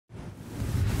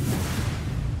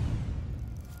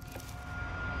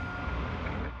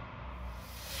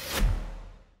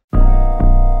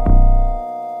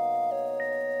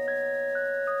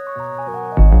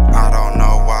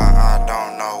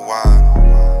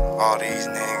All these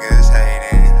niggas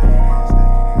hating.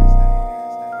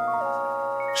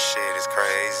 Shit is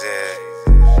crazy.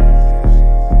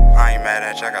 I ain't mad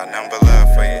at you, I got nothing but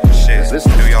love for you. Shit,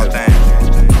 do your thing.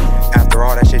 After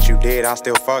all that shit you did, I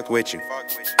still fucked with you.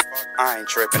 I ain't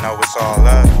tripping, oh, it's all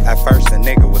love. At first a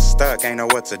nigga was stuck, ain't know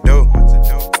what to do.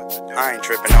 I ain't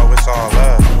tripping, oh, it's all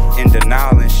love. In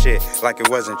denial and shit, like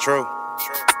it wasn't true.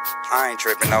 I ain't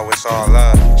tripping, oh, it's all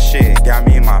love. Shit, got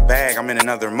me in my bag, I'm in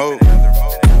another mood.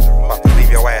 About to leave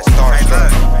your ass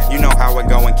starstruck. You know how it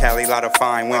go in Cali, lot of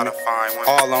fine women.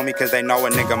 All on me cause they know a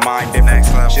nigga mind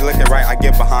different. She looking right, I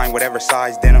get behind whatever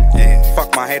size denim.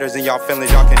 Fuck my haters and y'all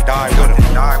feelings, y'all can die with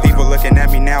them. People looking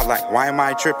at me now like, why am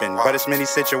I tripping? But it's many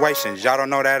situations, y'all don't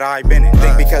know that I've been in.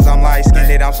 Think because I'm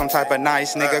light-skinned, I'm some type of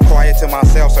nice nigga. Quiet to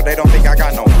myself so they don't think I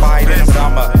got no fight in them. But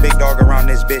I'm a big dog around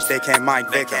this bitch, they can't Mike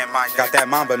Vick 'em. Got that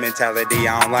Mamba mentality,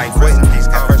 I don't like quitting.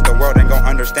 At first the world ain't gon'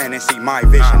 understand and see my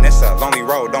vision. It's a lonely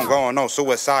road, don't go on no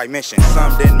suicide mission.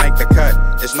 Some didn't make the cut,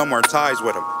 it's no more ties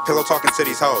with them. Pillow talking to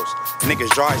these hoes, niggas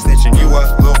dry snitching. You a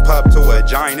little pup to a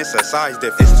giant, it's a size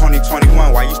difference. It's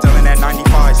 2021, why you still in that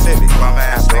 95 Civic?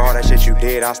 After all that shit you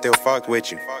did, I still fucked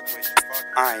with you.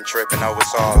 I ain't tripping, oh,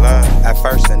 it's all love. At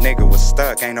first a nigga was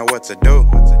stuck, ain't know what to do.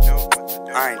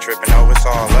 I ain't tripping, oh, it's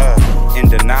all love. In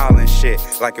denial and shit,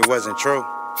 like it wasn't true.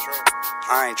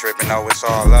 I ain't tripping, oh, it's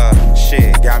all love.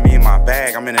 Shit, got me in my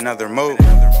bag, I'm in another mood.